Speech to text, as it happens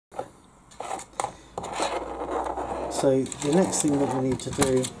So the next thing that we need to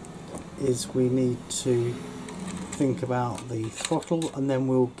do is we need to think about the throttle, and then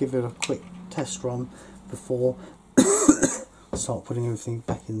we'll give it a quick test run before start putting everything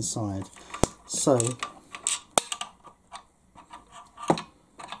back inside. So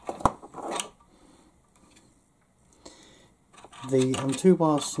the two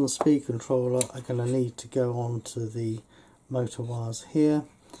wires from the speed controller are going to need to go onto the motor wires here.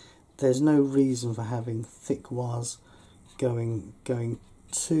 There's no reason for having thick wires going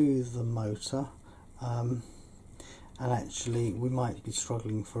to the motor, and actually we might be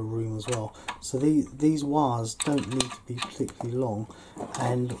struggling for room as well. So these wires don't need to be particularly long,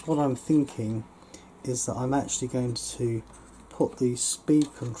 and what I'm thinking is that I'm actually going to put the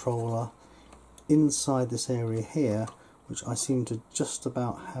speed controller inside this area here, which I seem to just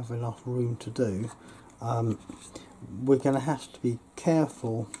about have enough room to do. We're going to have to be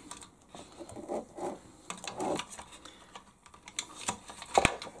careful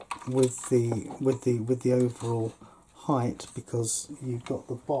with the overall height, because you've got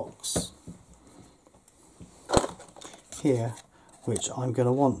the box here, which I'm going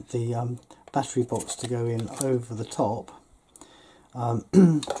to want the battery box to go in over the top,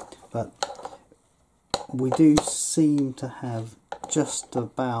 but we do seem to have just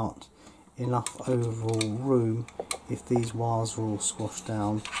about enough overall room if these wires are all squashed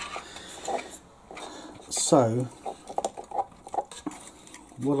down. So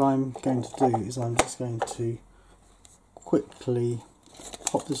what I'm going to do is I'm just going to quickly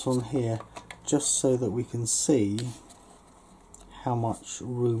pop this on here, just so that we can see how much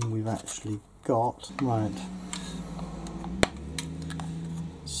room we've actually got. Right,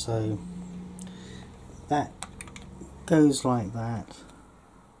 so that goes like that.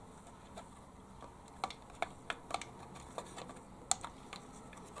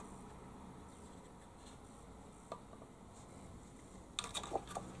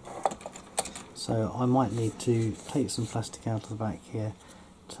 So I might need to take some plastic out of the back here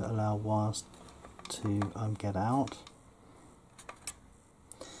to allow wires to get out.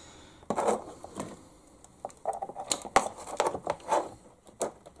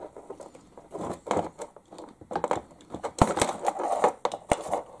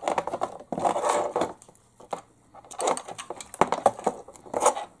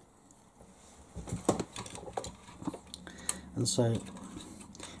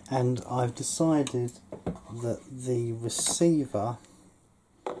 And I've decided that the receiver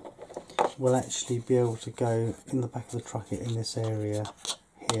will actually be able to go in the back of the truck in this area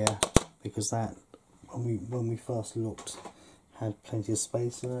here, because that, when we first looked, had plenty of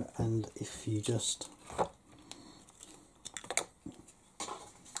space in it, and if you just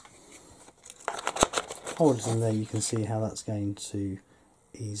hold it in there, you can see how that's going to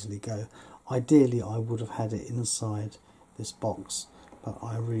easily go. Ideally I would have had it inside this box, but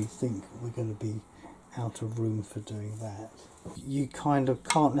I really think we're going to be out of room for doing that. You kind of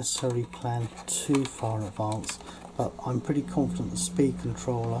can't necessarily plan too far in advance, but I'm pretty confident the speed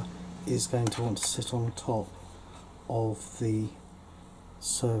controller is going to want to sit on top of the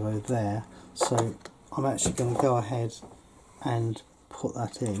servo there, so I'm actually going to go ahead and put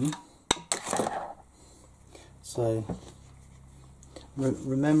that in. So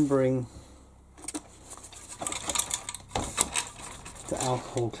remembering the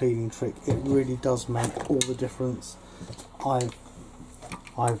alcohol cleaning trick, it really does make all the difference. I've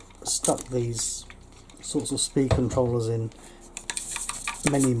stuck these sorts of speed controllers in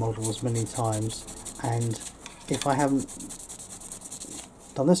many models many times, and if I haven't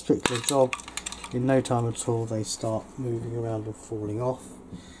done this particular job, in no time at all they start moving around and falling off.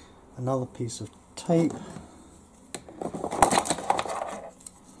 Another piece of tape.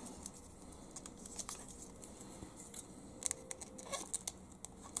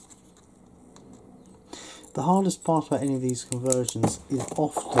 The hardest part about any of these conversions is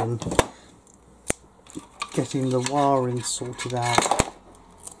often getting the wiring sorted out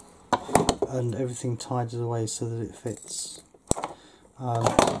and everything tidied away so that it fits.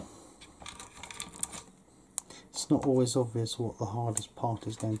 It's not always obvious what the hardest part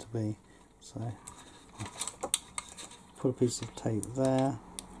is going to be. So put a piece of tape there,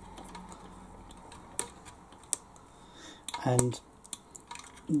 and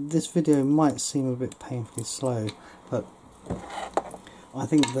this video might seem a bit painfully slow, but I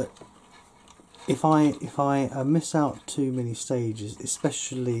think that if I miss out too many stages,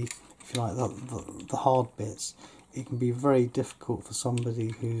 especially if you like the hard bits, it can be very difficult for somebody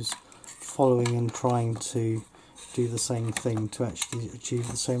who's following and trying to do the same thing to actually achieve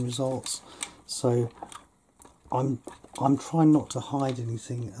the same results. So I'm trying not to hide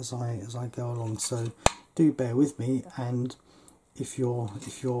anything as I go along. So do bear with me, and if you're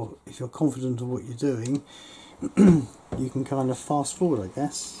confident of what you're doing, you can kind of fast forward, I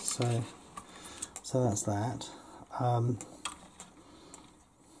guess. So that's that.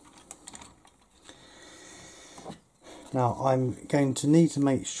 Now I'm going to need to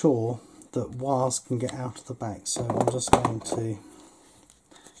make sure that wires can get out of the back, so I'm just going to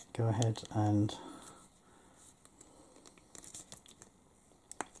go ahead and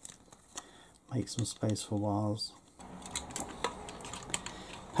make some space for wires.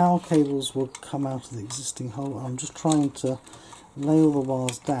 Power cables will come out of the existing hole. I'm just trying to lay all the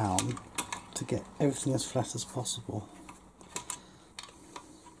wires down to get everything as flat as possible,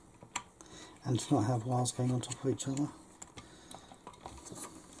 and to not have wires going on top of each other.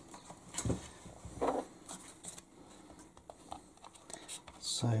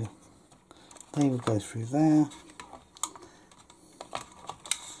 So they will go through there.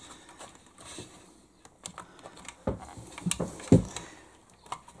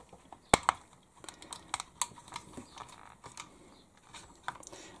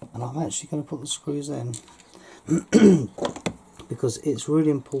 And I'm actually going to put the screws in because it's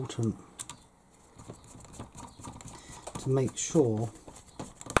really important to make sure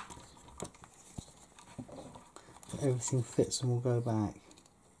that everything fits and will go back.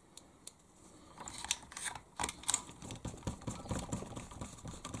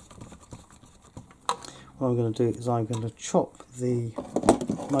 What I'm going to do is I'm going to chop the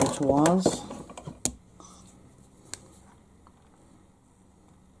motor wires.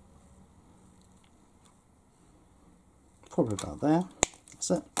 Probably about there.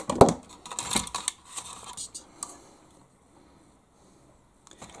 That's it. Just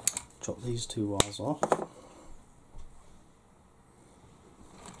chop these two wires off.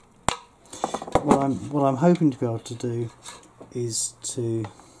 What I'm hoping to be able to do is to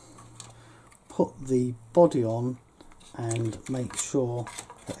put the body on and make sure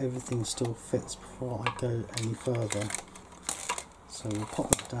that everything still fits before I go any further. So we'll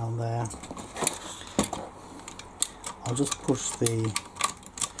pop it down there. I'll just push the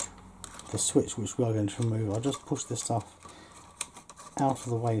switch, which we are going to remove. I'll just push this stuff out of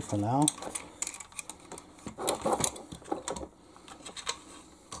the way for now.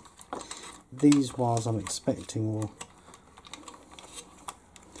 These wires I'm expecting will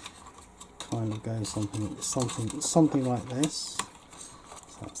kind of go something like this.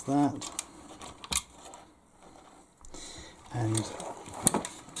 So that's that. And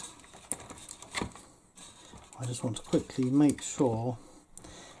I just want to quickly make sure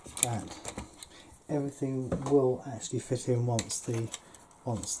that everything will actually fit in once the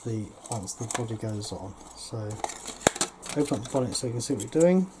body goes on. So open up the bonnet so you can see what we're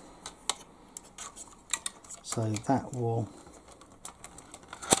doing. So that will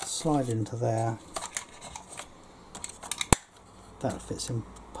slide into there. That fits in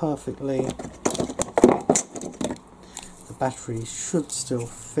perfectly. The battery should still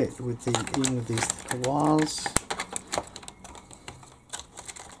fit with even with these thicker wires.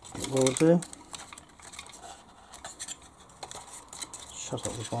 It will do. Shut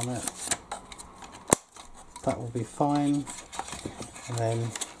up the bonnet. That will be fine. And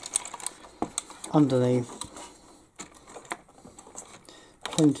then underneath,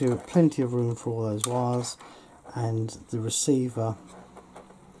 plenty of room for all those wires, and the receiver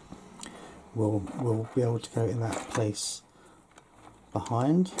will be able to go in that place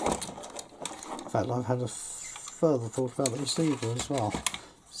behind. In fact, I've had a further thought about the receiver as well.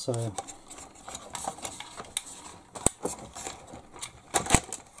 So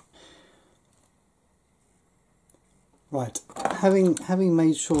right, having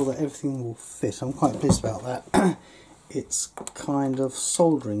made sure that everything will fit, I'm quite pleased about that. It's kind of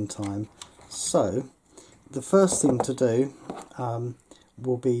soldering time. So the first thing to do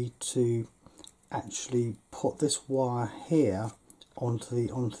will be to actually put this wire here onto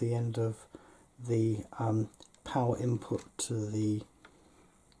the end of the power input to the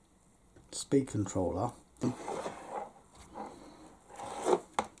speed controller.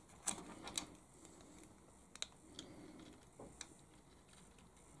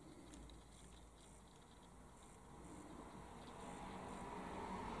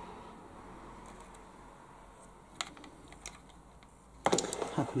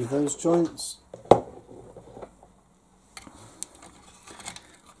 Happy with those joints.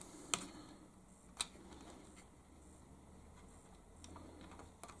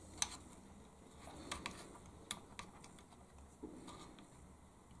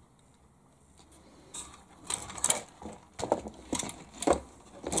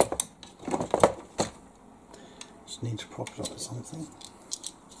 Just need to prop it up with something.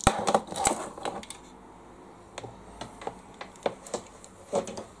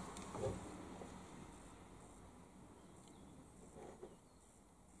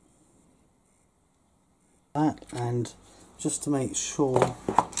 just to make sure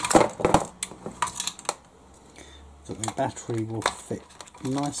that the battery will fit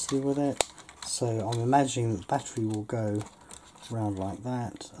nicely with it. So I'm imagining that the battery will go around like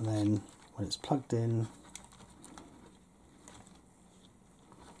that, and then when it's plugged in,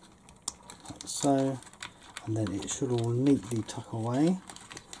 like so, and then it should all neatly tuck away.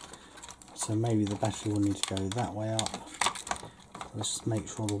 So maybe the battery will need to go that way up. Let's just make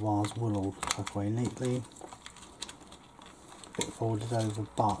sure the wires will all tuck away neatly. A bit folded over,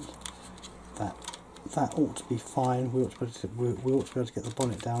 but that ought to be fine. We ought to be able to get the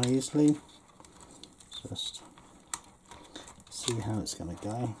bonnet down easily. Just see how it's going to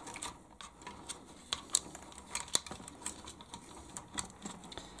go.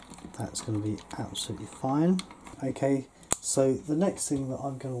 That's going to be absolutely fine. Okay, so the next thing that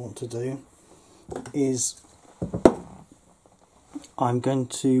I'm going to want to do is I'm going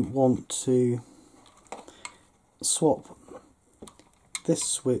to want to swap this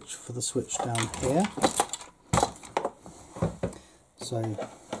switch for the switch down here. So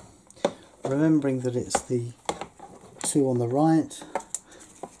remembering that it's the two on the right,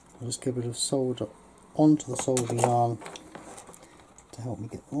 I'll just get a bit of solder onto the soldering iron to help me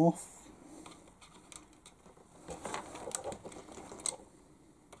get them off.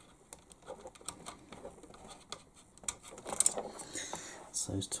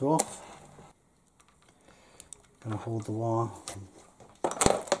 So those two off. I'm going to hold the wire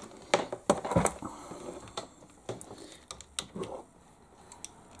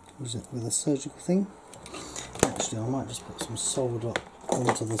with a surgical thing. Actually, I might just put some solder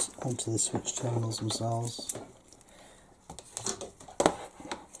onto the switch terminals themselves.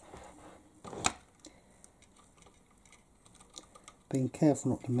 Being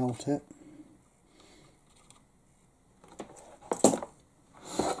careful not to melt it.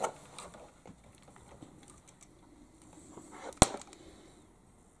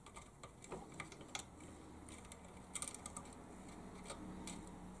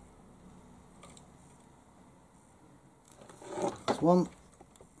 One,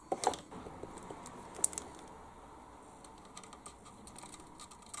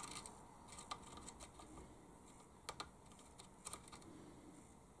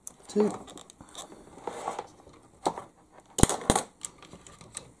 two,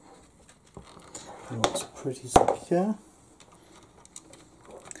 and that's pretty secure.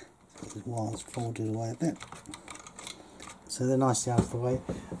 So the wire's folded away a bit, so they're nicely out of the way.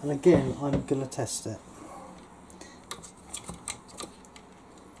 And again, I'm going to test it.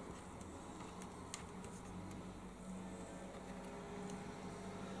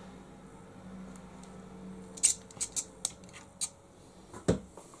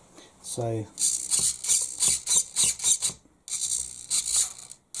 So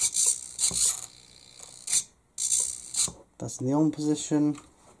that's in the on position,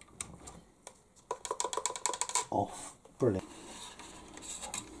 off, brilliant.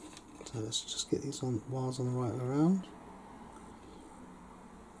 So let's just get these wires on the right way around.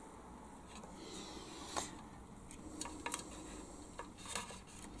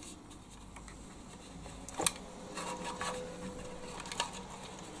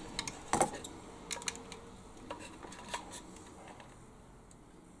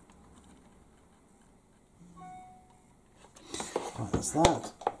 Right, that's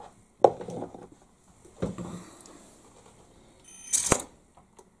that.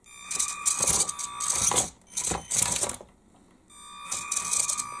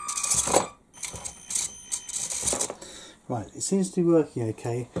 Right, it seems to be working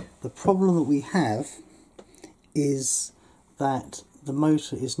okay. The problem that we have is that the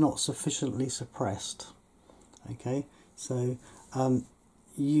motor is not sufficiently suppressed. Okay, so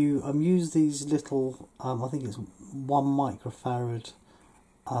use these little, I think it's 1 microfarad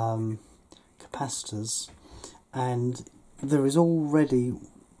capacitors, and there is already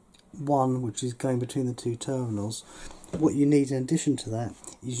one which is going between the two terminals. What you need in addition to that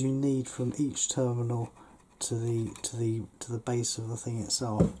is you need from each terminal to the base of the thing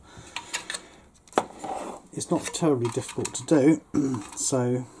itself. It's not terribly difficult to do,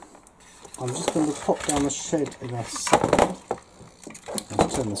 so I'm just going to pop down the shed in a second. I'll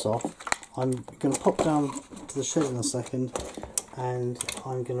turn this off. I'm going to pop down to the shed in a second, and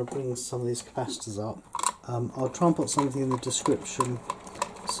I'm going to bring some of these capacitors up. I'll try and put something in the description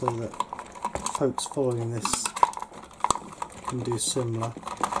so that folks following this can do similar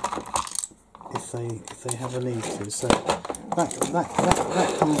if they have a need to. So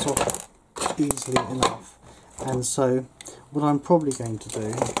that comes off easily enough. And so what I'm probably going to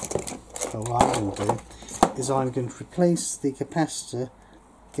do, or what I'm going to do, is I'm going to replace the capacitor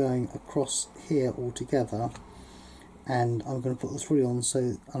going across here altogether, and I'm going to put the 3 on, so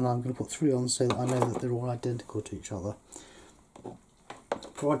that I know that they're all identical to each other.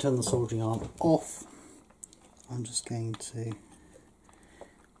 Before I turn the soldering arm off, I'm just going to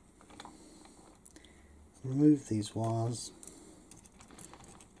remove these wires.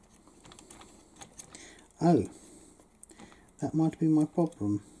 Oh, that might have been my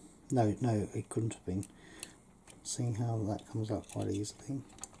problem. No, it couldn't have been. Seeing how that comes out quite easily.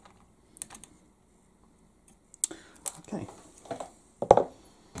 Okay.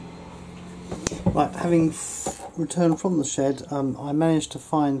 Right, having returned from the shed, I managed to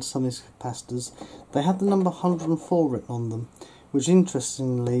find some of these capacitors. They had the number 104 written on them, which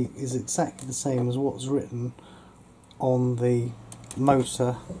interestingly is exactly the same as what's written on the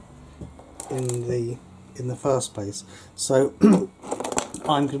motor in the first place. So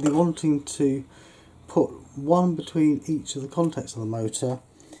I'm going to be wanting to put one between each of the contacts of the motor,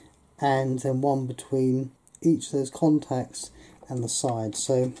 and then one between each of those contacts and the side.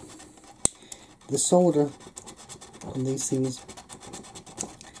 So the solder on these things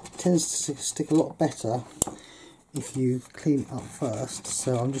tends to stick a lot better if you clean it up first.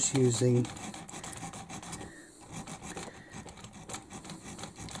 So I'm just using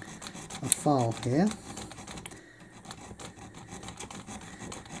a file here,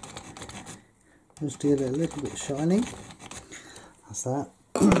 just to get it a little bit shiny. That's that.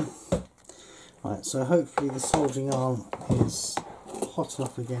 Right, so hopefully the soldering arm is hot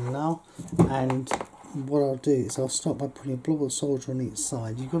enough again now, and what I'll do is I'll start by putting a blob of solder on each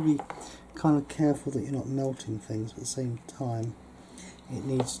side. You've got to be kind of careful that you're not melting things, but at the same time it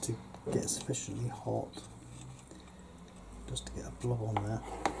needs to get sufficiently hot just to get a blob on there.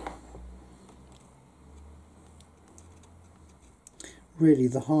 Really,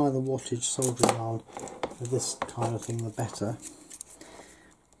 the higher the wattage soldering arm for this kind of thing, the better.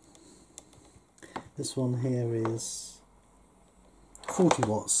 This one here is 40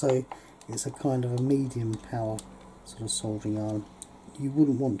 watts, so it's a kind of a medium power sort of soldering iron. You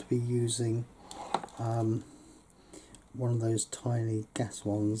wouldn't want to be using one of those tiny gas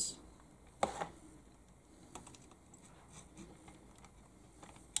ones.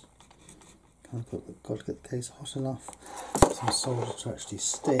 Got to get the case hot enough, some solder to actually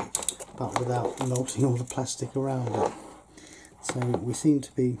stick, but without melting all the plastic around it. So we seem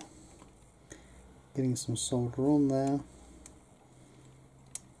to be getting some solder on there.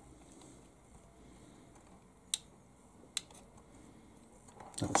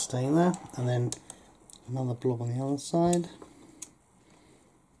 That's staying there, and then another blob on the other side.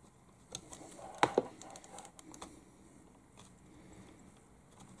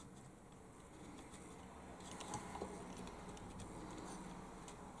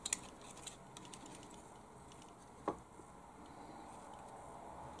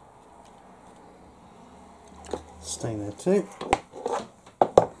 Staying there too.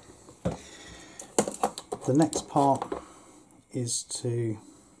 The next part is to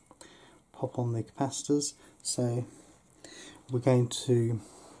pop on the capacitors. So we're going to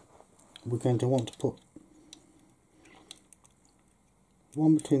want to put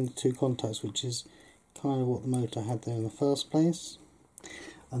one between the two contacts, which is kind of what the motor had there in the first place,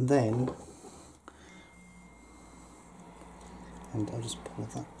 and then I'll just pull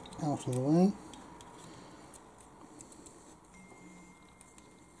that out of the way.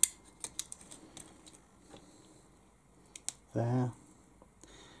 There,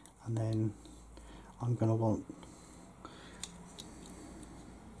 and then I'm going to want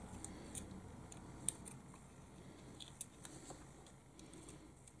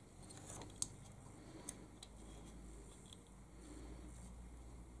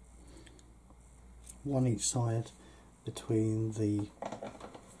one each side between the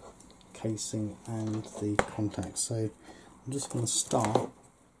casing and the contact. So I'm just going to start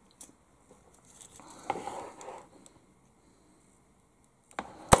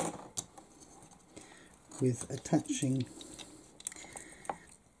with attaching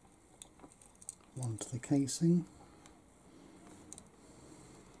one to the casing.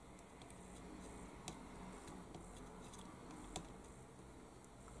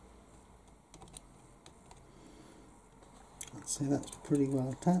 Let's say that's pretty well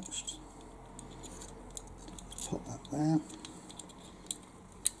attached. Just put that there.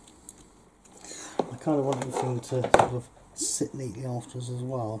 I kind of want everything to sort of sit neatly afterwards as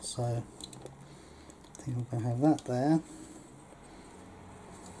well, so I think I'm going to have that there.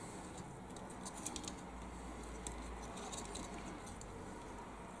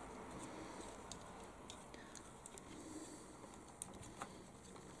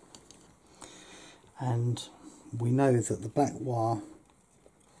 And we know that the black wire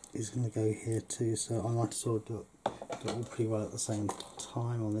is going to go here too, so I might as well do it do it all pretty well at the same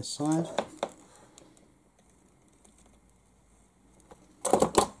time on this side.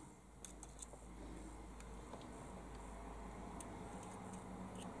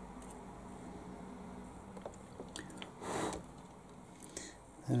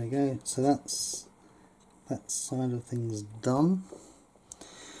 There we go, so that's that side of things done.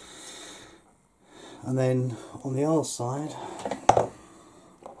 And then on the other side,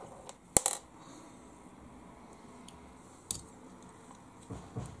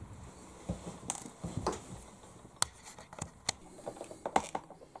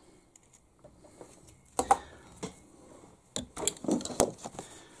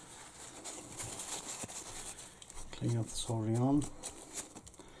 clean off the soldering on.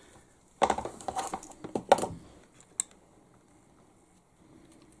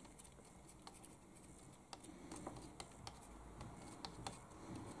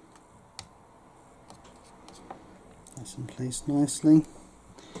 That's in place nicely,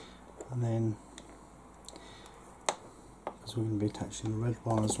 and then because we're going to be attaching the red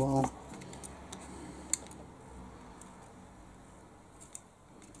one as well,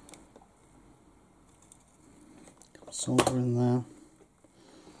 solder in there.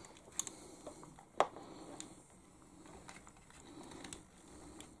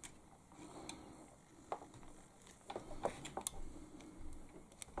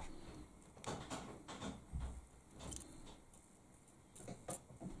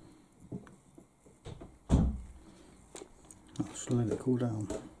 Let it cool down.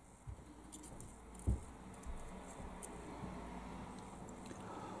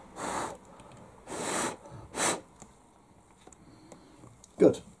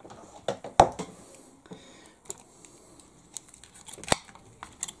 Good.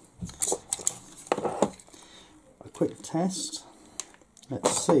 A quick test.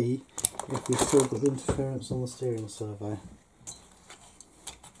 Let's see if we've still got the interference on the steering servo.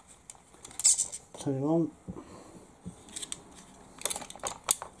 Turn it on.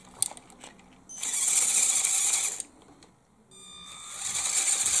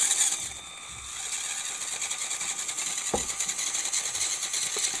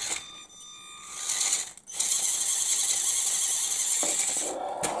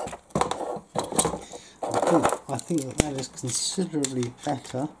 I think that is considerably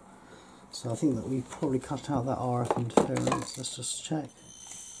better, so I think that we've probably cut out that RF interference. Let's just check.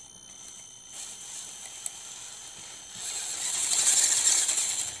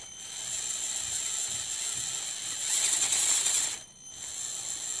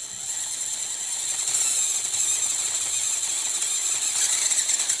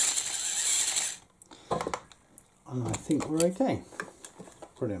 And I think we're okay.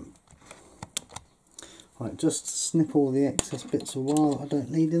 Brilliant. Right, just snip all the excess bits of wire that I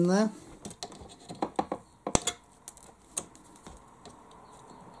don't need in there.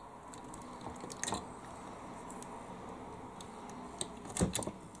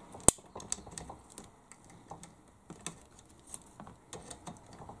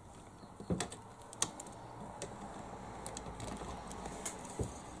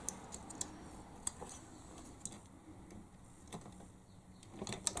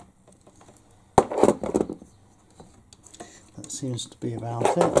 Seems to be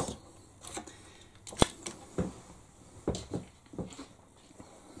about it.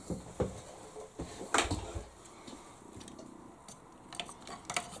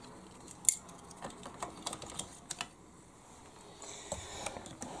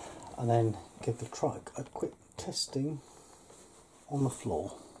 And then give the truck a quick testing on the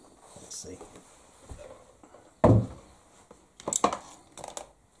floor. Let's see.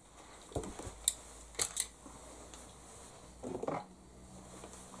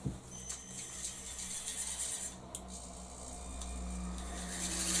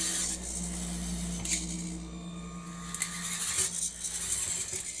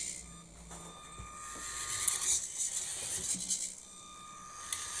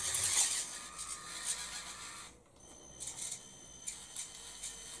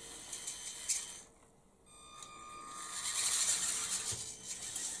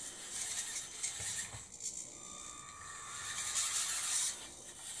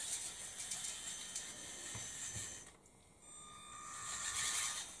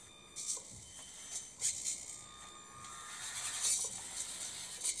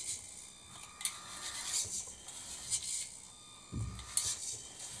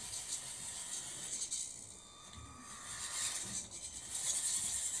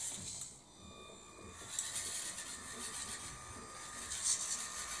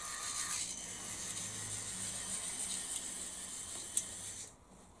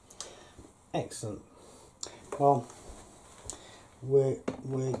 Excellent. Well, we're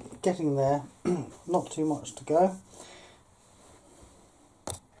getting there. Not too much to go.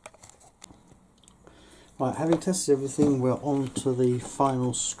 Right, having tested everything, we're on to the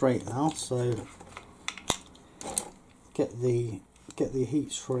final straight now. So get the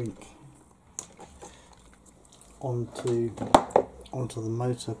heat shrink onto the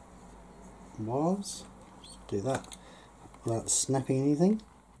motor wires. Just do that without snapping anything.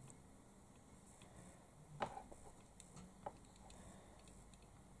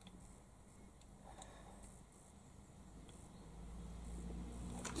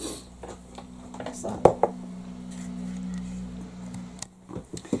 That's that.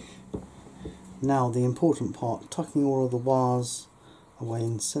 Now the important part, tucking all of the wires away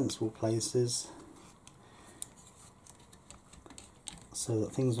in sensible places so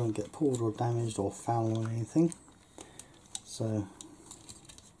that things won't get pulled or damaged or foul or anything. So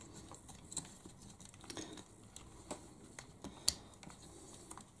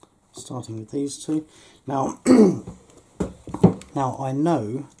starting with these two. Now now I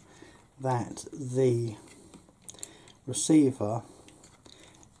know that the receiver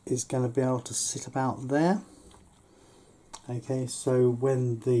is going to be able to sit about there. Okay, so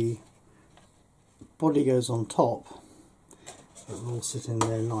when the body goes on top, it will all sit in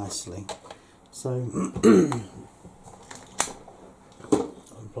there nicely. So I'm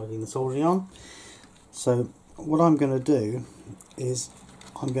plugging the soldering on. So what I'm going to do is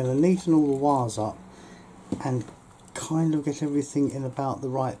I'm going to neaten all the wires up and kind of get everything in about the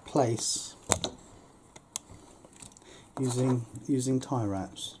right place using tie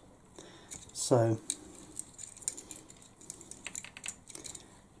wraps. So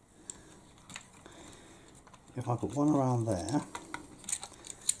if I put one around there,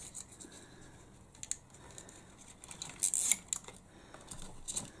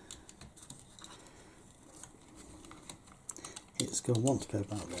 it's going to want to go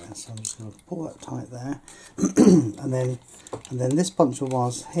back there, so I'm just going to pull that tight there. and then this bunch of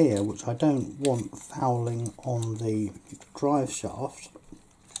wires here, which I don't want fouling on the drive shaft,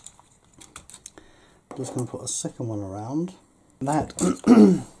 I'm just going to put a second one around that.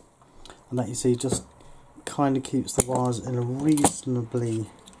 And that, you see, just kind of keeps the wires in a reasonably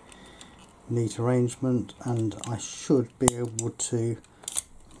neat arrangement, and I should be able to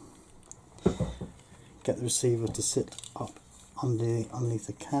get the receiver to sit up underneath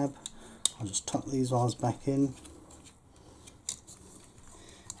the cab. I'll just tuck these wires back in.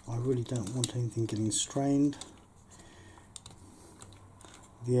 I really don't want anything getting strained.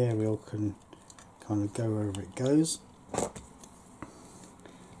 The aerial can kind of go wherever it goes.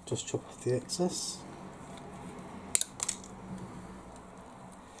 Just chop off the excess.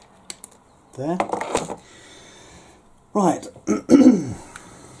 There. Right. A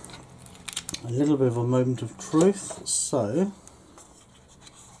little bit of a moment of truth. So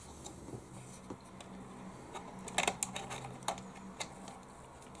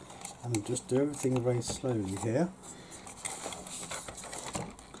and just do everything very slowly here.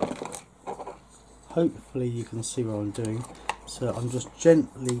 Hopefully you can see what I'm doing. So I'm just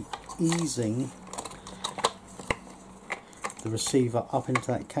gently easing the receiver up into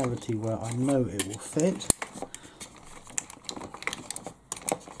that cavity where I know it will fit.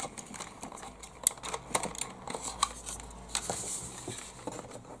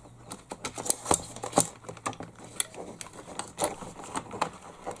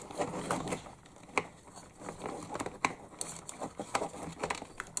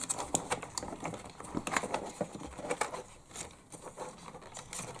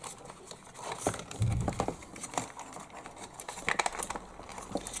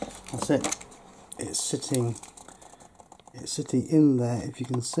 That's it. It's sitting in there, if you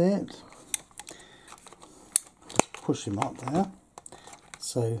can see it. Just push him up there.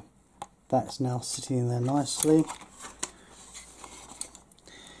 So that's now sitting in there nicely.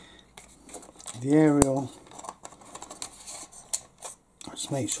 The aerial,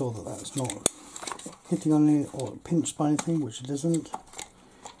 just make sure that that's not hitting on it or pinched by anything, which it isn't.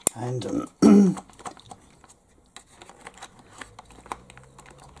 And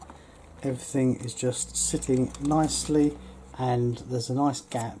everything is just sitting nicely, and there's a nice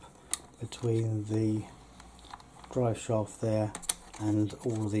gap between the drive shaft there and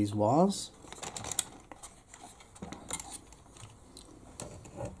all of these wires.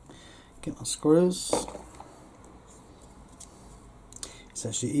 Get my screws. It's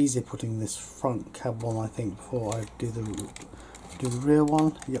actually easier putting this front cab on, I think, before I do the rear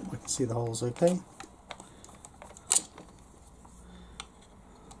one. Yep, I can see the holes okay.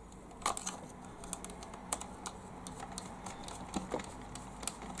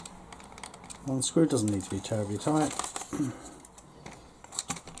 One screw doesn't need to be terribly tight.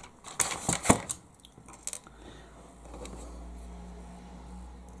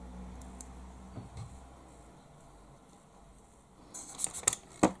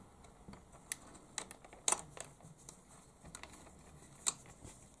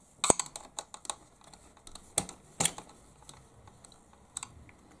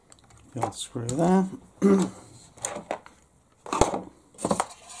 The old screw there.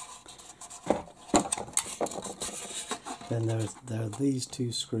 Then there are these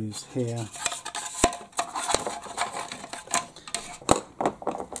two screws here.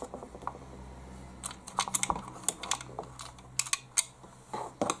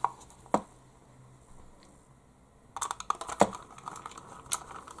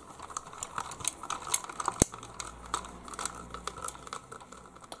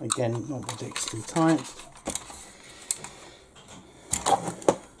 Again, not ridiculously tight.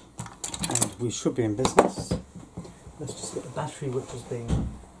 And we should be in business. Let's just get the battery, which has been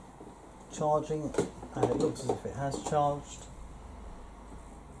charging, and it looks as if it has charged.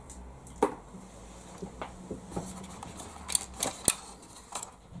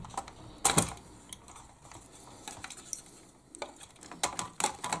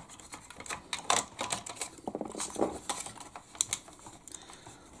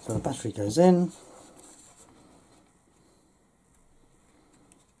 So the battery goes in.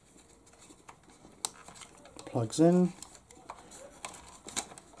 Plugs in.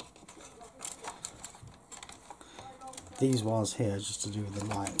 These wires here are just to do with the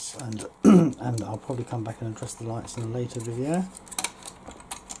lights, and and I'll probably come back and address the lights in a later video.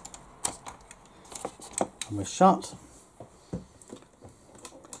 And we're shut.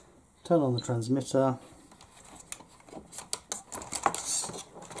 Turn on the transmitter.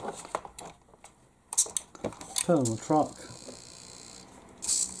 Turn on the truck.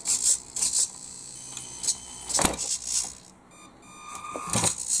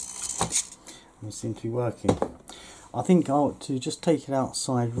 And we seem to be working. I think I ought to just take it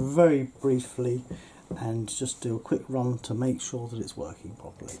outside very briefly and just do a quick run to make sure that it's working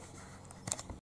properly.